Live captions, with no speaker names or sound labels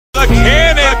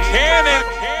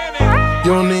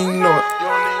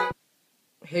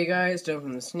Hey guys, Dylan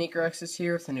from the Sneaker X's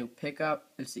here with a new pickup.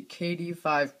 It's the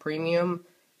KD5 Premium,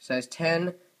 size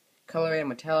 10, colorway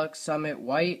metallic summit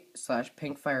white /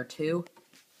 pink fire 2.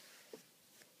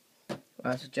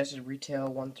 Suggested retail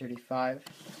 $135.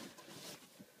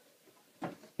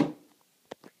 So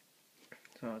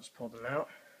I'll just pull them out.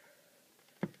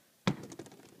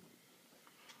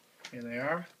 Here they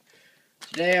are.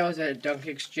 Today I was at Dunk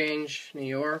Exchange, New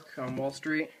York, on Wall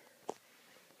Street.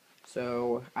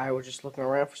 So I was just looking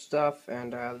around for stuff,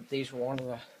 and these were one of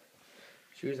the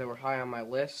shoes that were high on my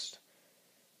list,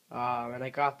 and I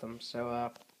got them.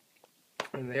 So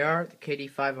and they are the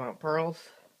KD5 Mount Pearls.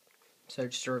 So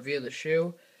just to review the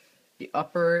shoe, the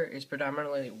upper is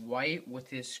predominantly white with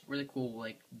this really cool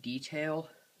like detail.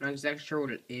 I'm not exactly sure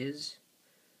what it is.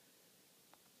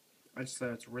 I just thought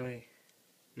it's really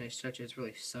nice touch. It's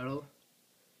really subtle.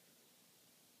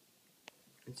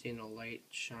 You can see in the light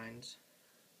shines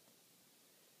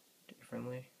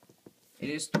differently. It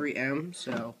is 3M,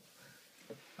 so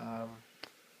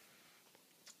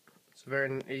it's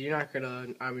very. You're not gonna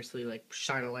obviously like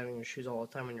shine a light on your shoes all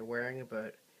the time when you're wearing it,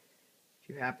 but if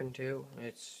you happen to,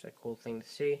 it's a cool thing to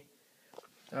see.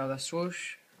 The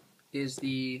swoosh is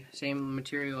the same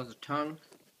material as a tongue.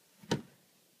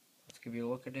 Let's give you a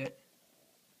look at it.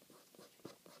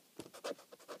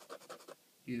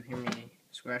 You hear me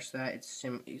scratch that?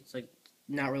 It's like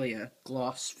not really a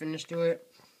gloss finish to it,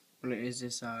 but it is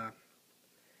this not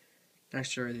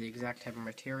sure the exact type of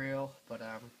material, but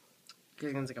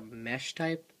it's like a mesh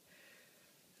type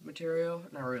material.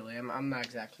 Not really. I'm not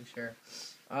exactly sure.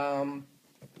 To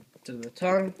the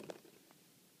tongue,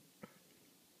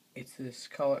 it's this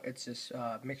color. It's this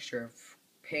mixture of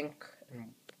pink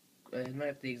and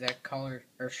not the exact color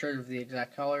or sure of the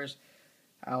exact colors.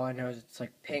 All I know is it's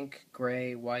like pink,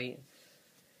 gray, white,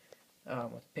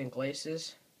 with pink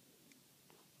laces.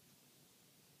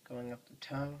 Going up the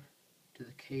tongue to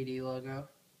the KD logo.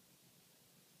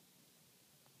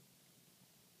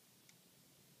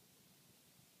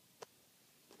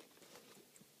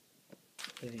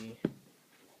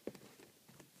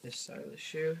 This side of the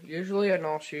shoe. Usually on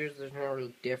all shoes there's no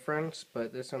real difference,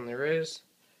 but this one there is.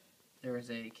 There is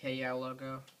a KL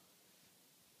logo.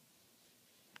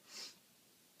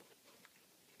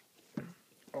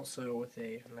 Also with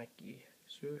a Nike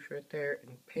swoosh right there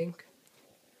in pink.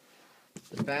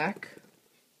 The back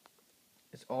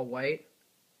is all white.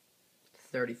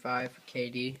 35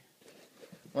 KD.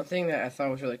 One thing that I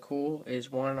thought was really cool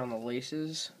is one on the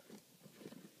laces.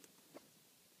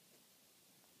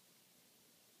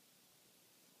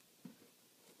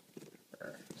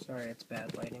 Sorry, it's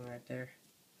bad lighting right there.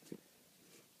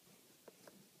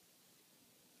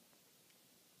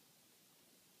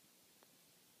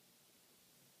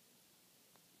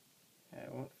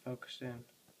 It won't focus in.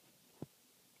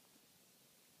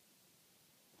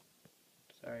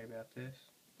 Sorry about this.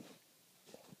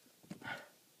 I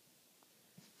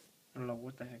don't know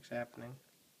what the heck's happening.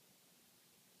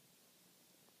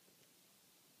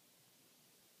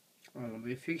 But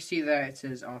if you see that, it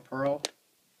says on Pearl.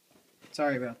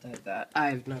 Sorry about that. I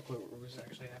have no clue what was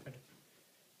actually happening.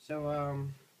 So,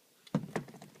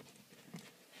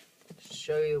 to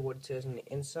show you what it says on the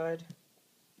inside. It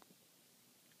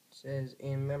says,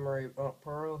 in memory of Aunt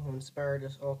Pearl, who inspired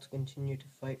us all to continue to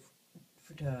fight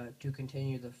to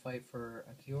continue the fight for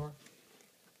a cure.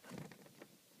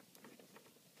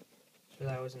 So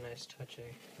that was a nice touch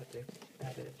that they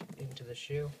added into the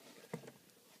shoe.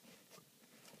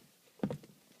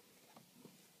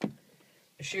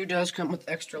 The shoe does come with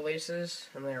extra laces,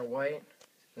 and they are white.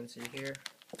 You can see here.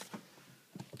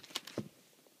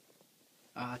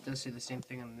 It does say the same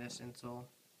thing on this insole.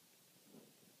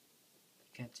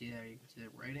 You can't see that, you can see the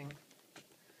writing.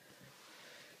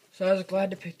 So I was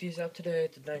glad to pick these up today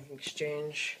at the Dunk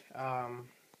Exchange.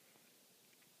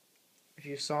 If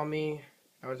you saw me,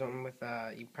 I was on with,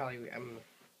 you probably,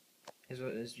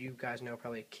 as you guys know,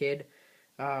 probably a kid,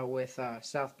 with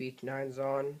South Beach 9s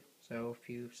on. So if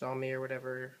you saw me or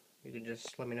whatever, you can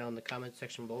just let me know in the comment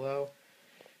section below.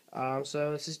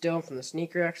 So this is Dylan from the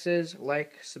Sneaker X's.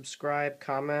 Like, subscribe,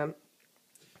 comment.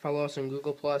 Follow us on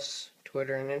Google+,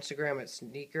 Twitter, and Instagram at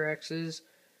Sneaker X's.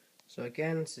 So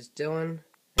again, this is Dylan.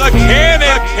 The cannon.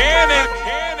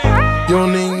 You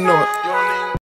don't even know it.